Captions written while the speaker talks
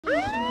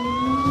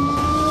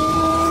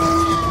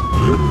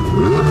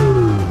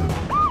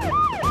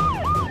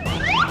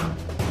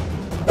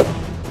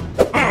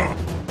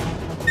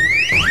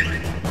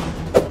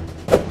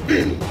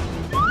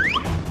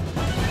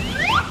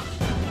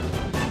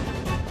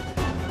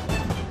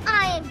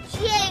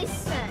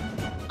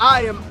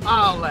I am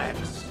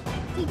Alex.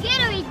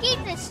 Together we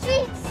keep the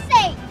streets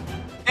safe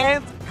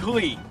and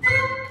clean.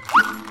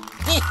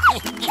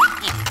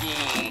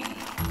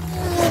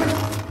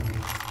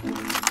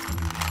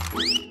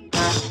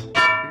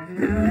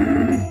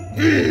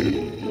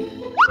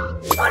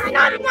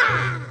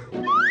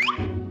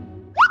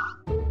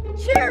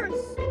 Cheers!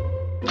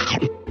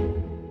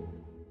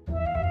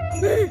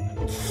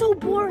 It's so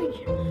boring.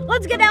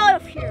 Let's get out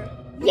of here.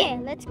 Yeah,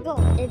 let's go.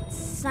 It's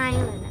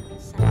silent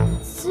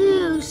outside.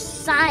 Too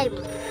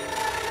silent.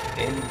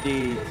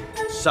 Indeed,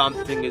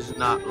 something is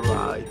not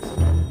right.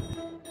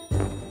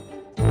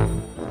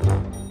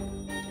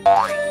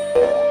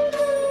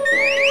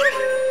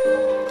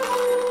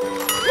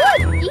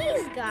 Who are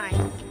these guys?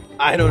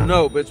 I don't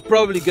know, but it's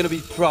probably gonna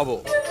be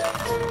trouble.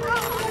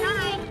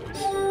 Hi.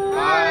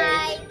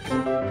 Hi.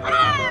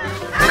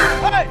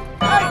 Hey!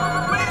 Hey!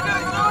 What are you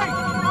guys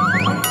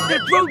doing?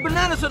 They're throwing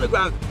bananas on the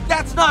ground.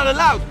 That's not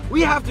allowed.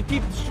 We have to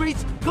keep the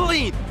streets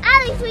clean.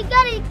 Alex, we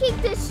gotta keep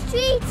the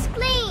streets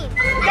clean.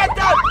 Get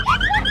down!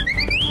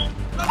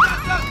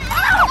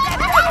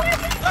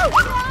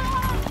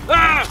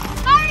 Hurry!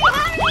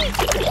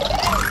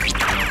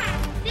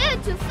 They're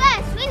too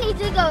fast. We need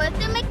to go with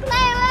the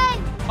McLaren.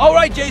 All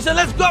right, Jason,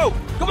 let's go.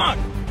 Come on.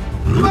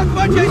 Come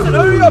on, Jason,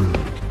 hurry up.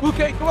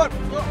 Okay, come on.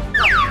 Go.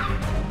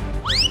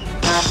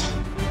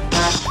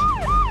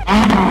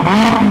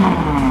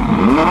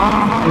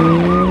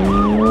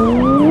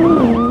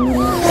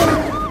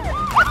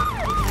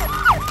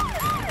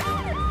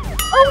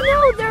 Oh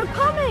no, they're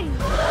coming!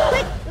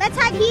 Quick, let's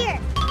hide here.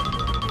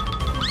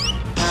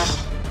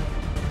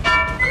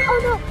 Oh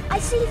no, I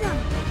see them.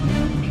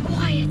 Be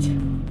quiet.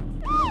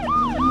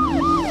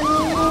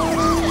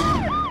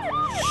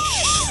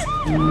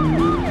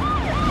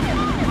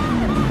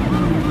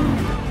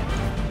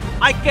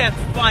 I can't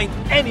find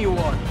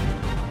anyone.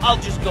 I'll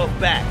just go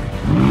back.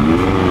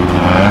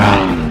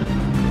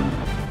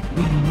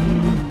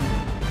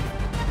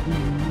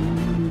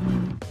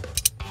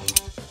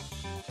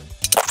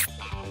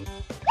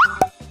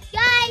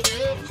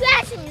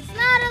 Trashing is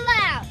not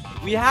allowed.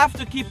 We have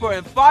to keep our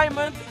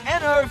environment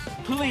and earth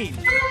clean.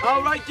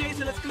 All right,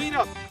 Jason, let's clean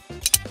up.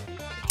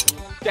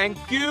 Thank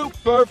you.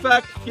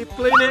 Perfect. Keep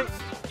cleaning.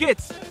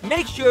 Kids,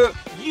 make sure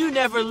you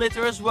never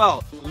litter as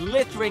well.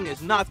 Littering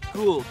is not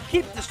cool.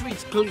 Keep the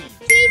streets clean.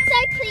 Streets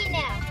are clean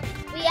now.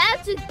 We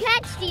have to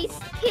catch these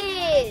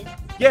kids.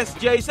 Yes,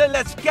 Jason,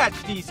 let's catch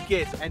these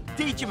kids and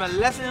teach them a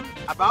lesson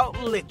about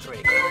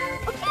littering.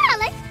 Okay,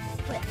 Alex,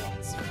 but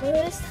let's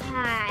first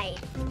hide.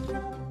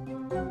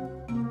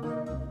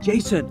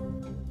 Jason,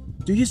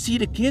 do you see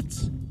the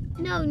kids?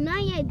 No,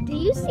 not yet. Do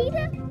you see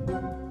them?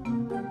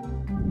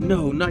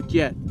 No, not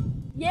yet.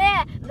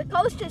 Yeah, the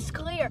coast is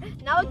clear.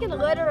 Now we can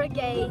litter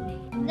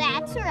again.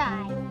 That's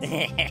right.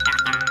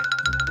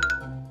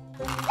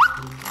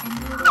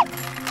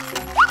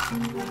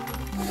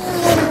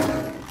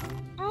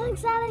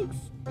 Alex.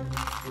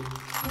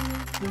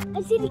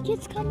 I see the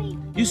kids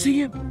coming. You see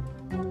him?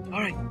 All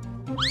right.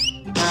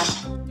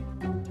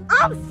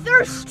 I'm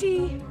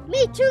thirsty.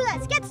 Me too.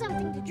 Let's get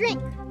something to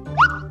drink.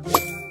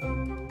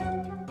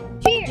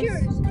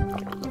 Cheers.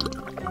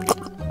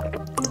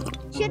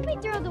 Should we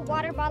throw the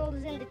water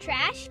bottles in the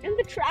trash? In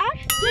the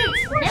trash? Yes,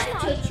 never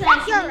put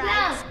trash in the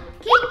ground.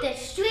 Keep the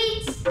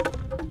streets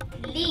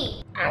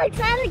clean.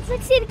 Alex,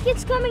 let's see the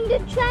kids coming. They're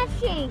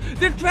trashing.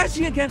 They're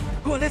trashing again.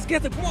 Go on, let's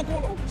get them. Come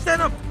on.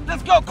 Stand up.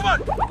 Let's go. Come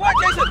on. Come on,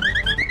 Jason.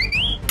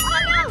 Oh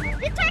no,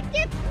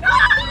 detective. No!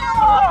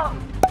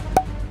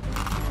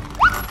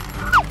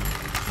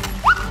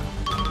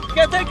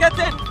 Get in.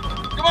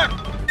 Come on.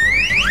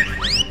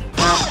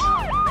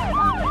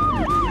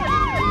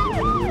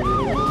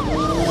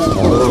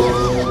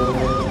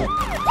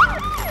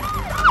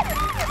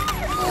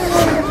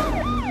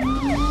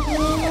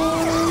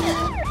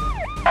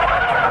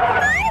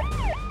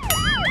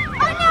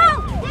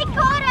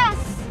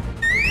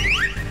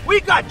 We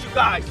got you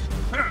guys!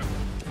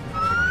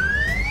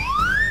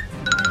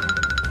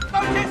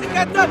 Oh, Jason,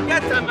 get them!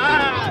 Got you!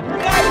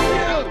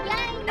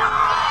 No!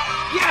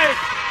 Yes,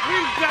 we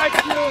got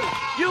you!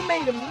 You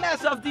made a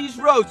mess of these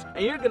roads,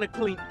 and you're gonna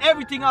clean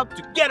everything up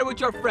together with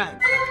your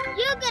friends.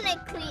 You're gonna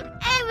clean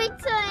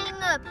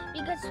everything up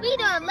because we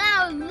don't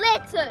allow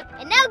litter.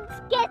 And now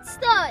let's get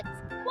started.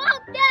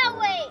 Walk that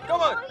way.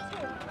 Come on.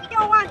 We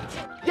don't want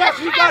to. Yes,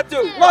 we got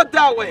to. Walk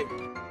that way.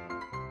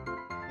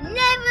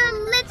 Never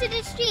litter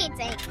the streets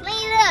and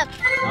clean it up.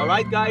 All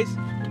right, guys.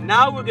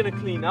 Now we're gonna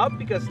clean up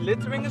because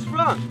littering is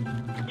wrong.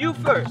 You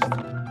first.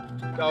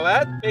 Go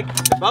ahead. Pick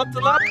the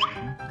bottle up.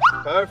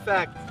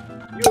 Perfect.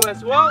 You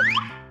as well.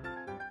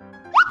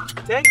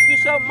 Thank you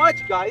so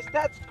much, guys.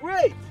 That's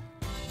great.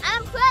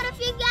 I'm proud of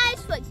you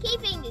guys for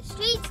keeping the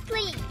streets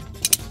clean.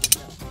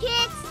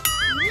 Kids,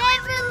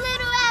 never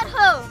litter at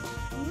home.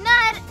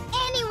 Not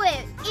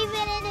anywhere. If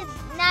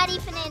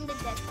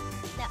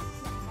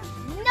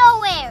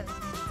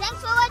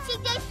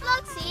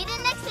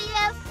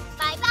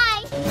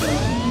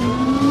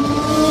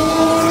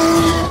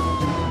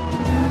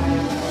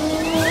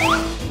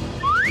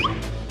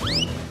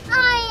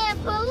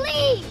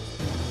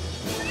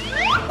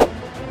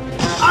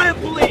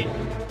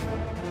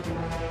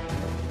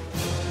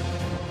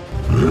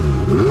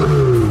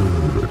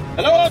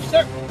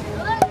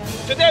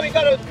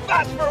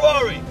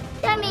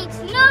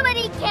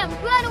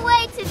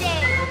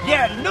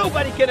Yeah,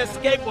 nobody can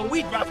escape when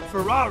we drive a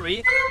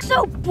Ferrari.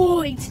 So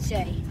boring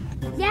today.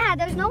 Yeah,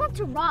 there's no one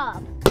to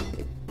rob.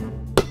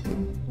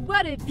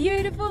 What a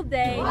beautiful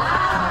day.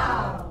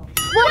 Wow!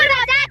 What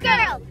about that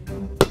girl?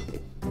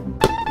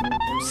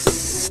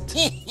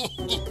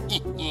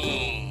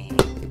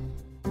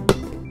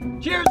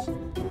 Cheers!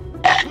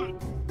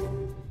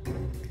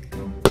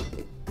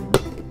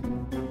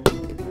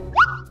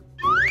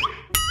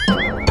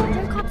 There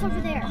are cops over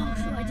there. Oh,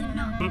 sure, I didn't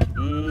know.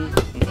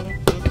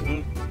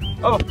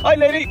 Oh, hi,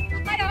 lady.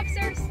 Hi,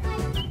 officers.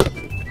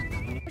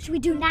 What should we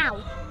do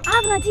now? I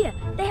have an idea.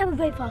 They have a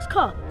very fast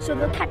car, so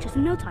they'll catch us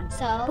in no time.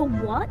 So? But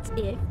what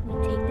if we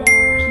take their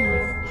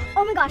keys?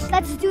 Oh my gosh,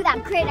 let's do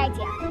that. Great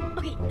idea.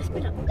 Okay, let's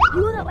split up.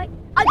 You go that way,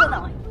 I go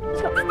that way.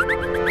 Let's go.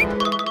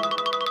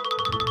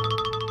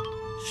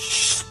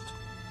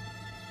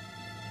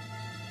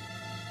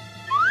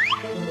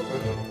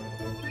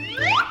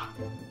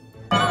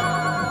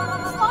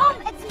 Stop!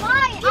 It's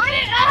mine!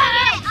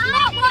 I'm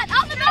not one!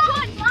 I'm the big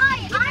one!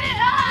 Mine!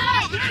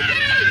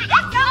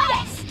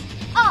 Yes!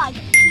 Oh,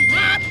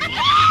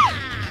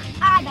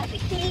 I got the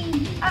key!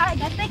 I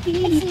got the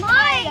key. It's mine! I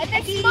got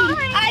the key. It's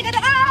mine! I got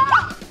the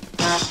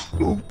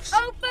Oops.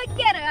 Oh,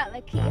 forget about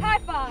the key. High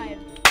five.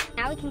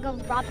 Now we can go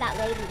rob that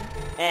lady.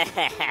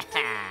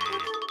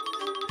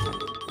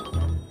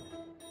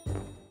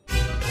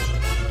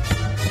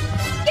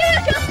 Give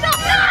us your stuff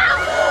now!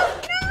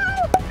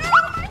 No,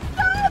 my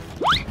stuff!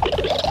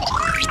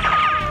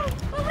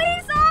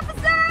 Police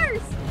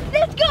officers!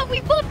 Let's go. We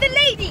bought the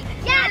lady.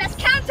 Yeah, let's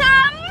count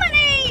our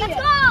money. Let's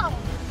go!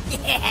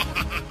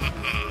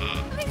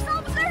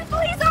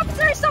 Police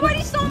officers!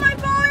 Somebody stole my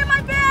ball in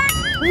my bag.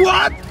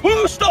 What?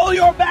 Who stole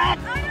your bag?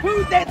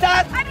 Who did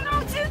that? I don't know.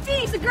 Two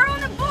thieves, a girl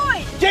and a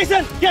boy.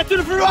 Jason, get to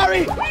the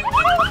Ferrari!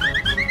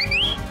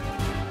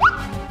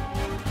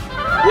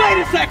 Wait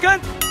a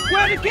second!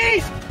 Where are the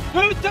keys?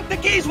 Who took the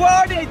keys? Where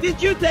are they?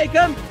 Did you take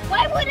them?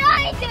 Why would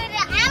I do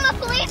that? I'm a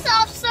police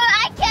officer.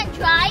 I can't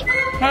drive.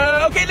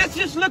 Okay, let's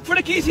just look for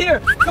the keys here.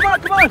 Come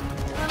on, come on.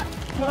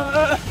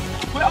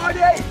 Where are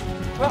they?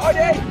 Where are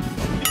they?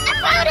 I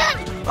found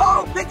him!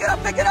 Oh, pick it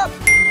up, pick it up.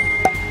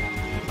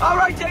 All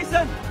right,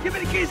 Jason, give me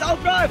the keys. I'll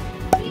drive.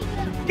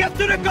 Get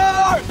to the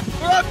car.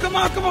 Oh, come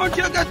on,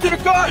 Jill, get to the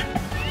car.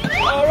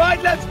 All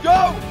right, let's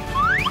go.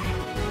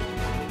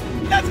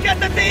 Let's get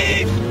the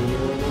thieves.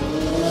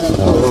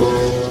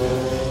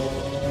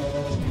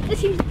 This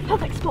seems a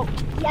perfect spot.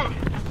 Yeah.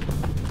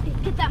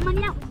 Get that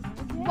money out.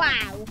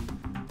 Wow.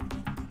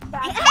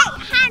 Hey,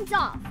 hands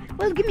off.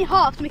 Well, give me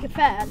half to make it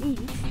fair, at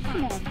least.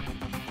 Come on.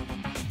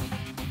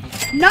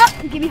 No,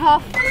 give me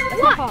half. That's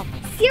What? not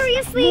half.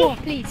 Seriously? More,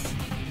 please.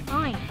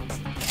 Fine.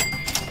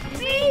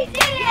 We did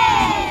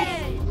it!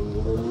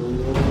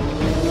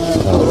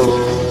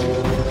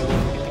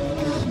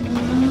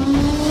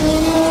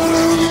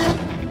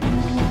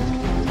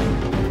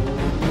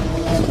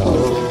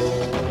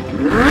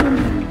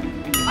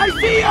 I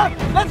see ya.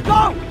 Let's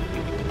go.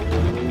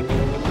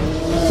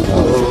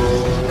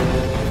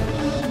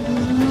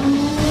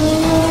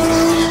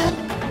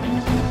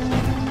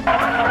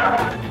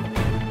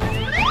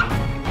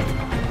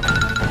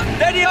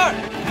 There they are.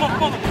 Come on,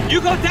 come on. You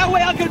go that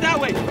way, I'll go that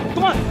way.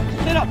 Come on,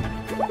 sit up.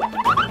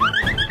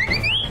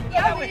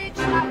 That way.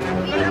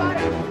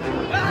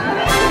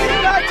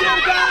 Got you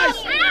guys.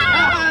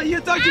 You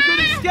thought you could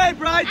escape,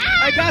 right?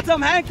 I got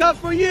some handcuffs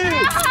for you.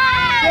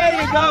 There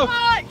you go.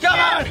 Come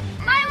on.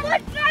 My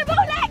legs!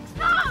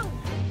 No!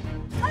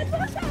 I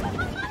lost all my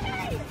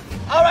money!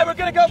 All right, we're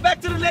gonna go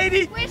back to the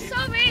lady. We're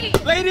sorry!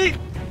 Lady,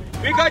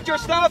 we got your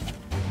stuff.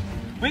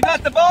 We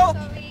got the ball.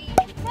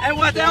 And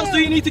what else do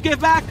you need to give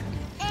back?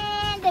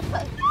 And the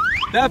purse.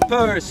 The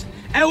purse.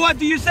 And what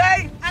do you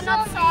say? I'm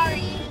not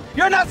sorry.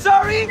 You're not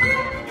sorry?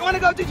 You want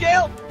to go to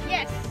jail?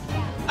 Yes.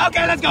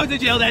 Okay, let's go to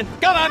jail then.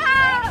 Come on.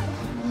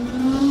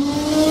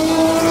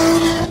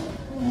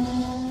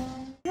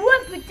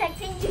 We're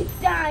protecting the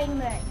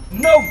diamond.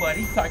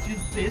 Nobody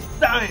touches this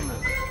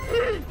diamond.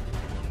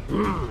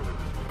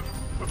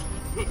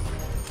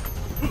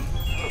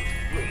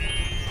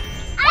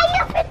 Are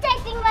you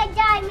protecting my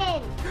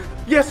diamond?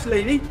 Yes,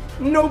 lady.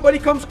 Nobody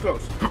comes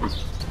close.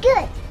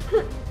 Good.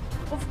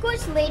 Of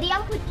course, lady,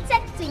 I'm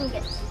protecting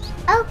it.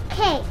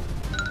 Okay.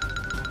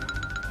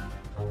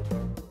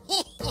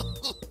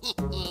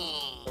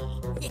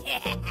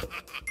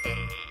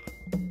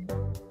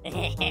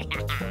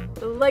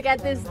 Look at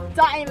this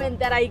diamond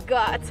that I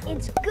got.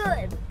 It's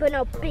good, but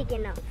not big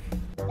enough.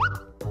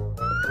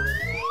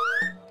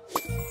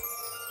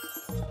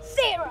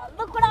 Sarah,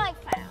 look what I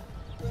found.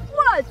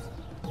 What?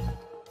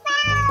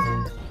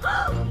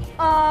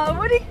 Oh,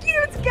 what a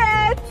cute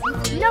cat!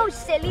 No,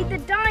 silly, the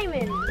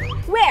diamond.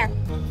 Where?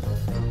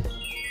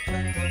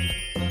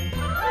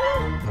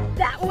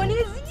 That one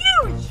is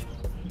huge!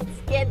 Let's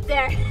get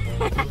there.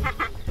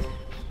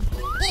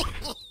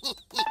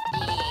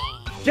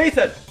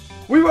 Jason,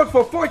 we worked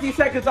for 40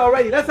 seconds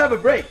already. Let's have a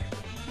break.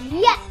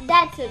 Yeah,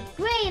 that's a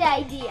great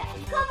idea.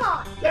 Come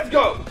on. Let's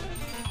go.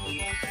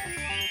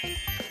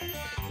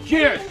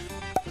 Cheers.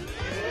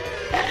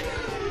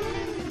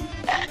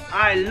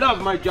 I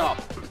love my job.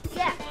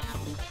 Yeah.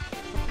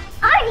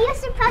 you're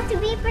supposed to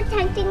be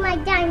protecting my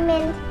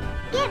diamond.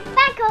 Get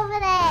back over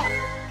there.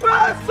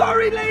 Ah,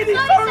 sorry, lady.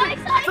 Sorry.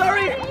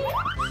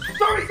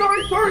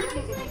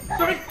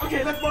 Sorry.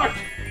 Okay, let's march.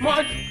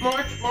 March.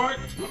 Mark.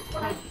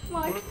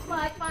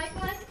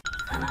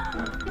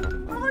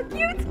 Oh,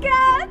 cute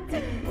cat.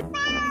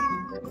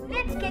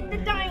 Let's get the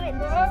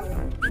diamond.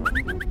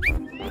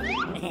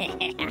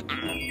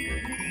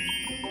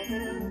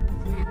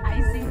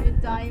 I see the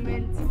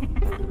diamond.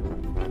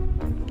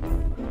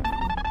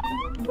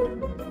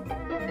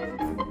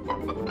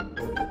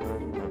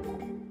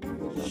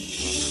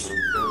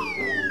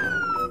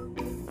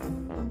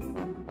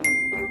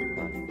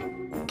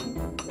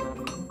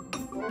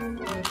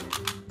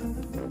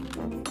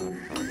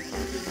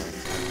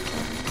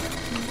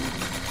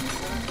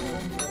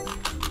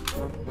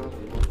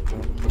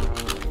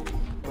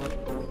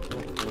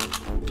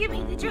 Give me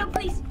the drill,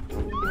 please.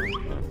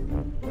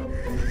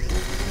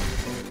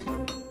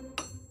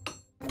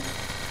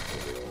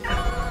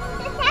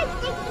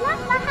 Detective, look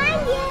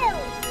behind you.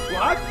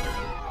 What?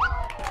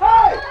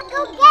 Hey! Go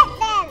get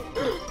them.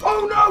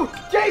 Oh no!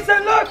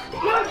 Jason, look!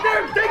 Look,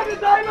 they're taking the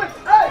diamond!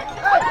 Hey!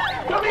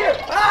 Come here!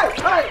 Hey!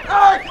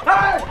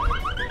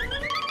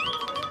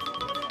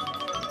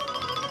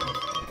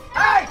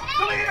 Hey!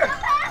 Come here!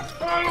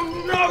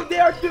 Oh no, they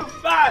are too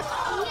fast!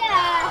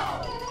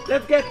 Yeah.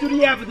 Let's get to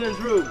the evidence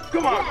room.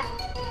 Come on!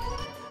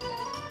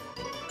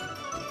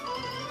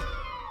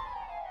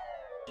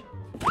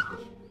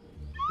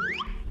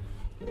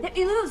 Did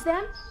you lose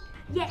them?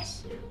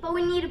 Yes, but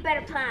we need a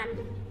better plan.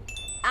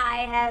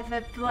 I have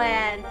a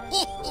plan.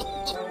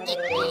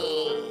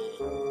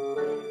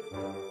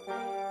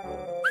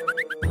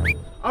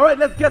 All right,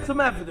 let's get some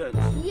evidence.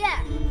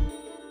 Yeah.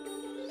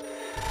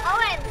 All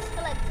right, let's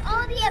collect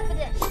all the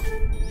evidence.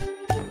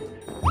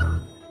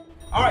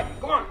 All right,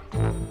 come on.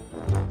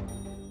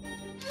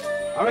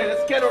 All right,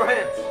 let's get our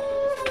hands.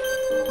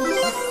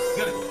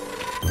 Good.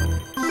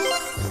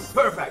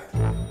 Perfect.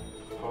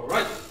 All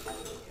right.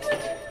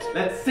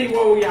 Let's see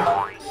what we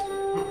have.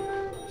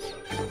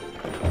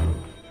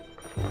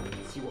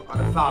 See what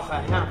other files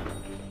I have.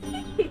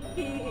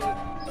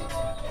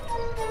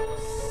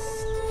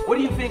 What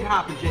do you think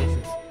happened,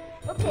 Jason?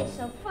 Okay,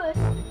 so first,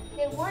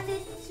 they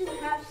wanted to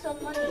have some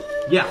money.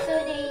 Yeah.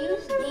 So they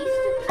used these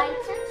two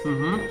items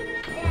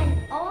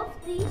and all of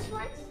these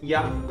ones.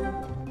 Yeah.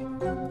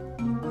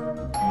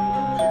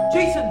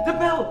 Jason, the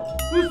bell!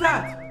 Who's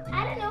that?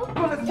 I don't know.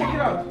 Come on, let's check it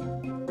out.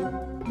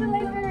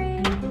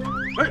 Delivery.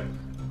 Hey,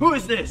 who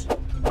is this?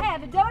 I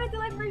have a donut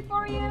delivery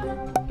for you.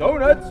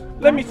 Donuts?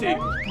 Let me see.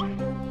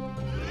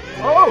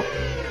 Oh,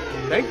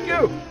 thank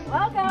you.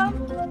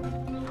 Welcome.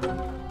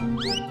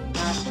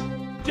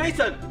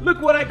 Jason,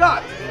 look what I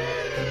got.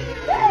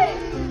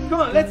 Come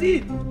on, let's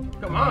eat.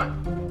 Come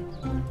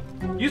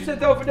on. You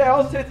sit over there,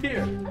 I'll sit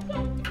here.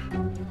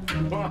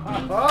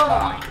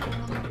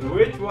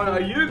 Which one are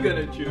you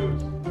gonna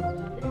choose?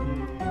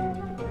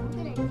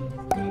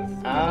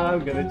 I'm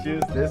gonna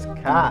choose this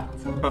cat.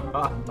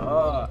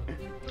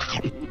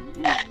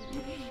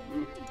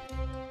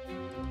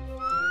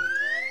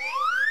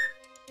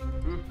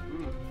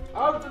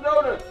 How's the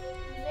donut?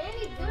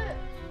 Very good.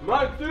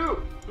 Mine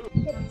too.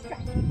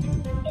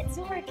 It's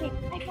working.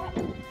 I got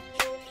it.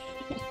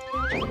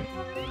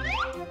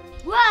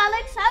 Well,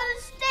 Alex, how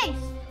does it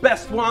taste?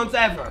 Best ones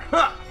ever.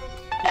 Huh?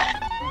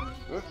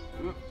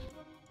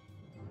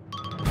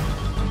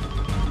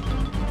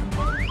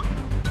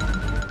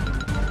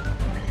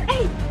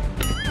 Hey!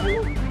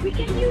 Oh, we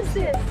can use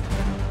this.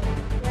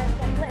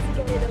 Let's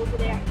get it over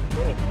there.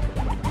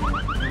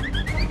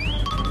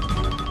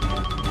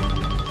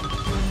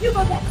 You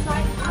go that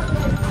side. I'll go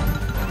this side.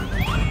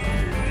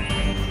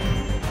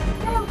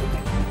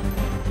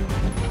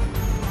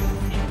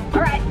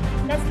 Alright,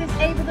 let's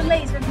disable the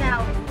lasers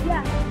now.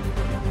 Yeah.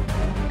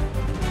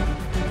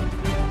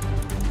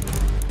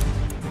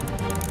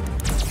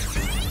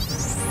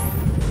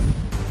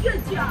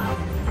 Good job.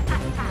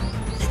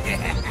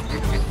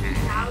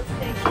 Now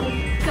take the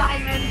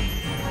diamond.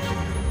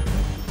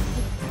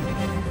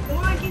 We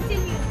want to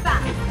continue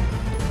fast.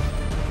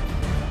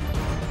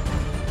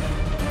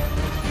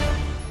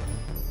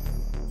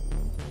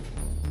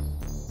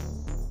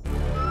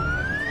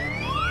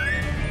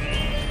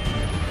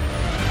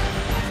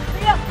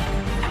 Hurry up.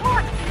 Come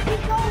on.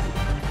 Keep going.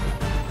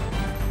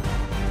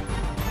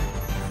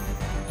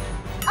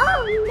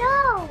 Oh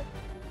no!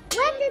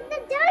 Where did the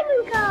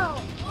diamond go?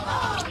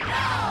 Oh no!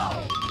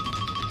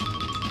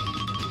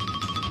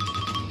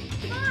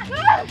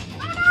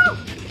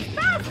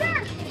 Faster!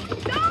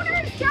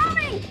 Donors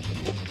coming!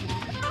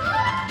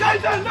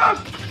 Jason, look!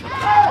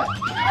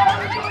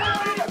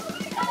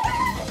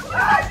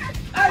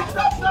 Hey,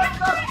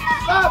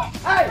 stop!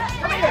 Hey,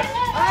 come here!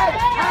 Hey!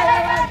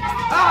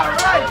 All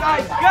right, I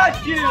got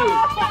you!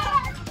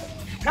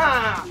 Ha!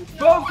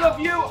 Both of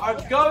you are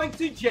going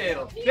to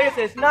jail. This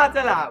is not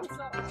allowed.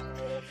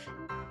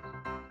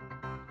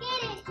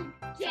 Get into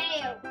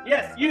jail.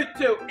 Yes, you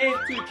two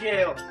into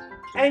jail.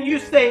 And you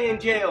stay in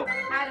jail.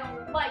 I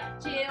don't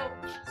like jail.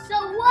 So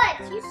what?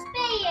 You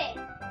stay in.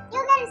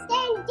 You're gonna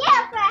stay in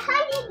jail for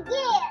 100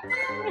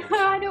 years.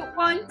 I don't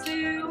fun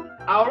too.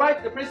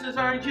 Alright, the prisoners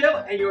are in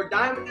jail and your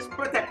diamond is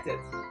protected.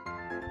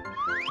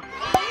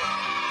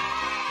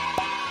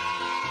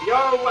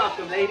 You're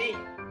welcome, lady.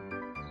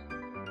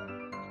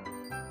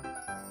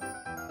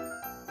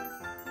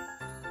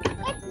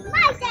 It's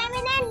my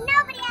diamond and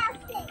nobody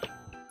else's.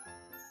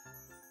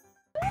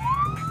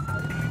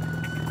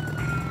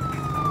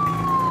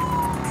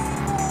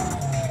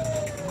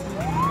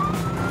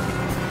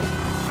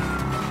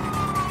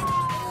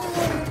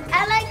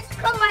 Alex,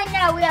 come right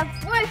now. We have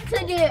work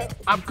to do.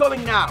 I'm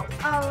coming now.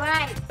 All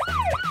right.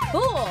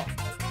 Cool.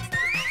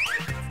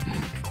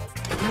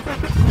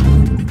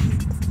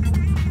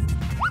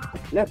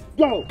 Let's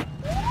go.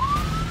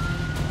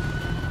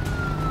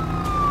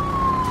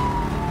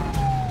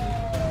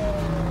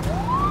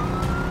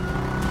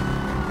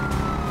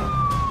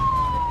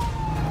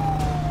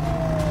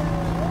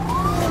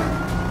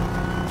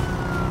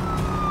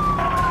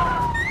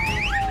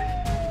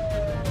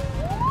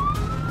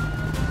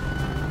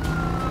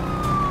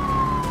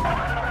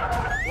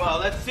 Well,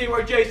 let's see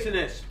where Jason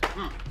is.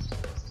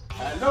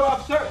 Hello,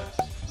 officer.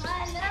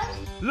 Hello.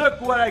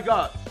 Look what I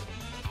got.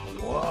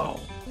 Whoa.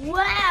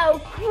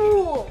 Wow,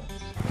 cool.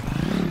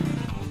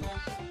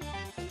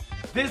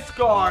 This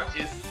car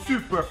is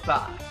super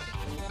fast.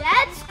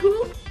 That's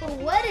cool, but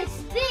what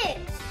is this?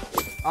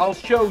 I'll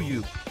show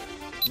you.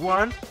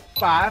 1,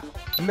 5,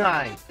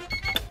 9.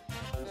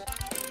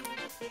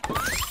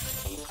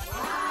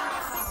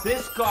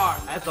 This car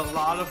has a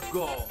lot of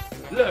gold.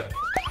 Look.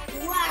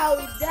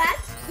 Wow,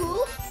 that's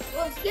cool.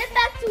 Let's get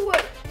back to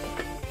work.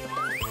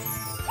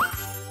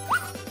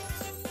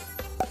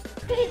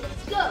 Okay,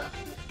 let's go.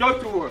 Go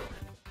to work.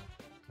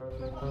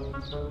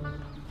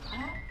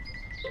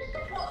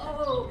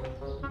 Whoa.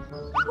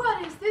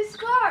 What is this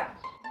car?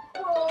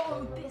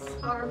 Whoa, this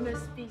car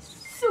must be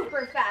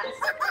super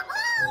fast.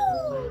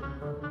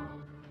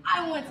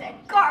 I want a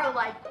car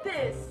like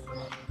this.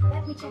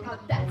 Let me check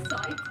out that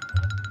side.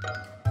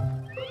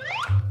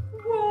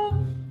 Whoa.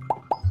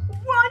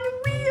 One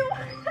wheel.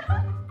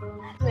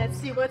 Let's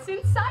see what's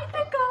inside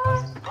the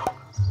car.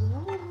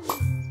 Ooh,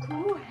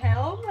 cool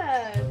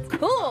helmet.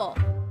 Cool.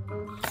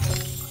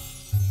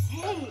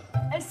 Hey,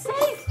 a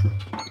safe.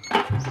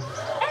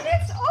 And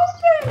it's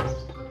open.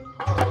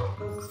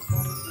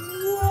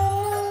 Whoa.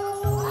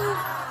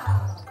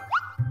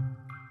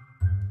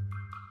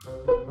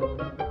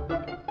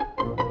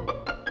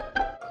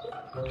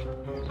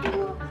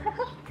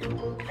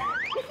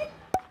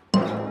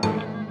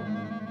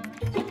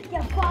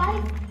 Yeah,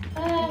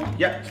 5,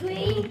 Yep.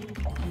 3,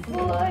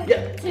 4,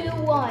 Yep. 2,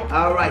 1.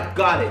 All right,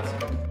 got it.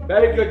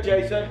 Very good,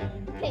 Jason.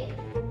 Okay,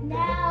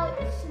 now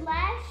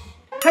slash.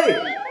 Hey,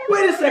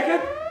 wait a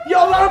second.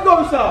 Your alarm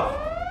goes off.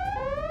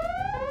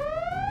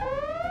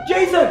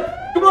 Jason,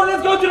 come on,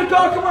 let's go to the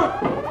car. Come on.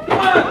 Come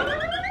on.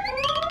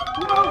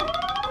 No.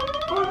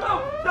 Oh no,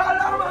 the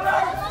alarm.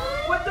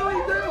 What do we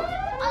do?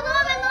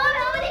 Alarm, what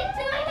are you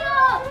doing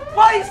now?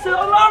 Why is the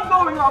alarm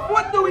going off?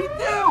 What do we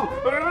do?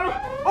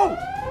 Oh,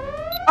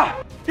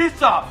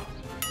 it's off.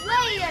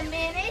 Wait a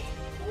minute.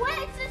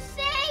 Where's the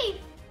safe?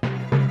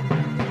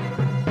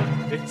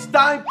 It's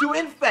time to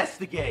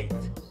investigate.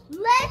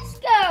 Let's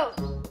go.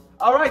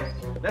 All right,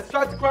 let's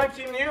start the crime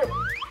scene here.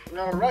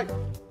 All right.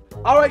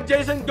 All right,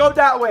 Jason, go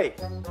that way.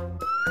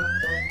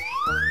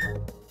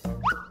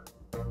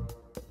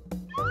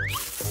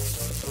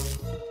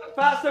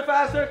 Faster,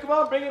 faster. Come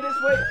on, bring it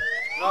this way.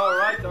 All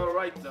right.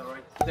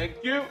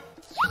 Thank you.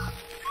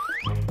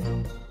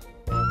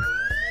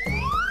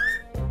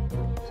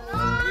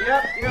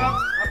 Yep.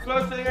 I'm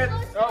closing it.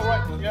 All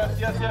right. Yes.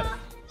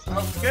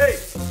 Okay.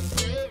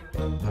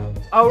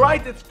 All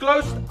right, it's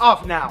closed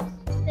off now.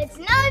 Let's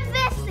now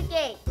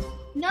investigate.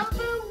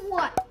 Number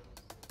 1.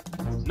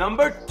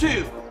 Number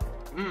 2.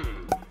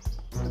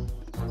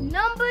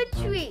 Number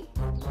 3.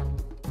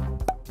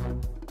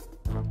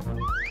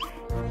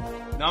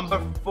 Number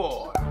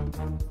 4.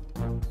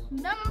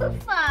 Number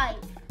 5.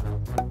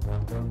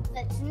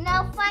 Let's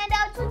now find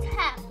out what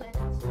happened.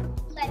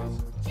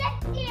 Let's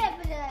check the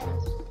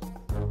evidence.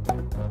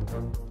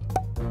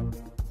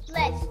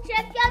 Let's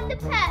check out the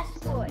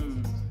passport.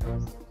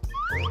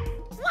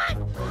 What?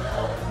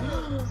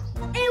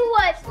 It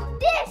was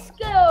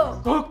disco.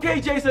 Okay,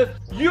 Jason,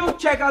 you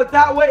check out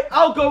that way.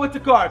 I'll go with the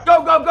car.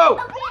 Go.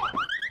 Okay.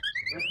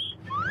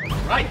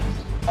 Right.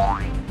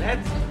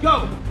 Let's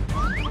go.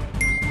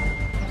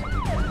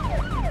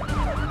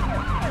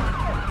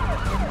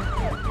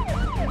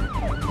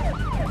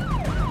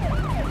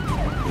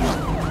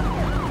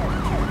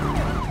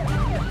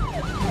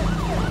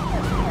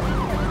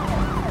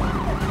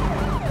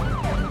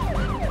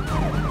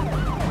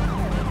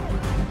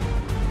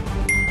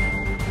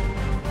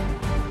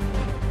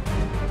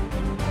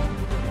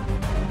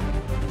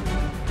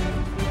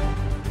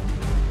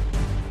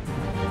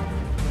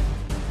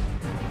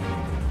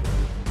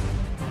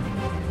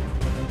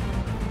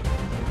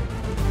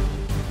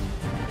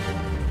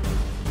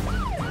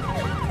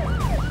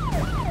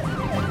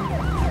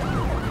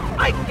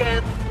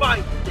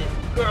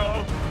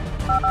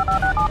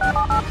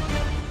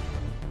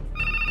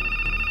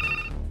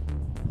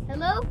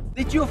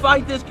 Did you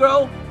find this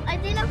girl? I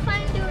didn't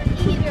find her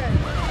either.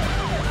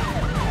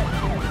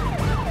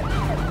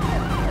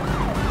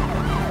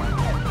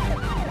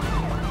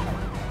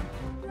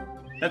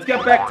 Let's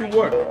get back to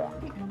work.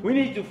 We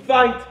need to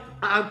find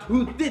out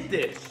who did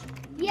this.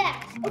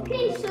 Yes.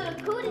 Okay, so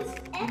the code is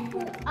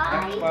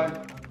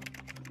FI.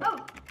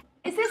 Oh,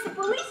 is this the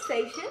police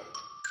station?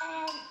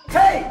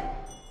 Hey!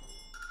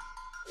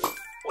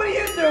 What are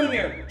you doing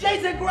here?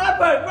 Jason, grab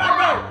her! Grab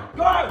her!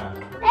 Go!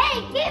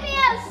 Hey, give me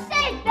a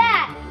safe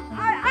back.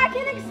 I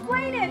can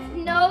explain it.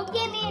 No,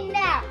 give me it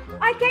now.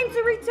 I came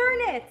to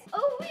return it.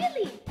 Oh,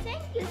 really?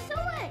 Thank you so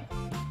much.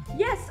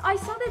 Yes, I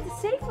saw that the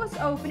safe was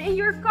open in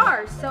your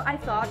car, so I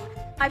thought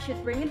I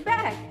should bring it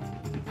back.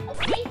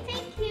 Okay,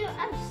 thank you.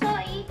 I'm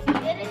sorry.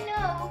 Didn't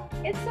know.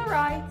 It's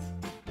alright.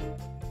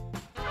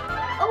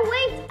 Oh,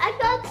 wait. I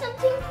got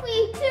something for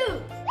you,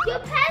 too. Your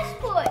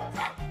passport.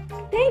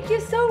 Thank you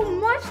so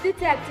much,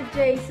 Detective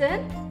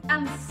Jason.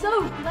 I'm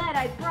so glad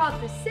I brought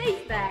the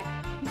safe back.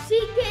 You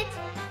see, kids,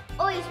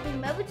 always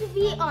remember to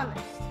be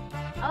honest.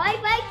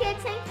 Alright, bye,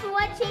 kids. Thanks for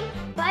watching.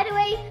 By the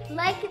way,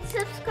 like and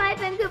subscribe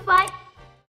and goodbye.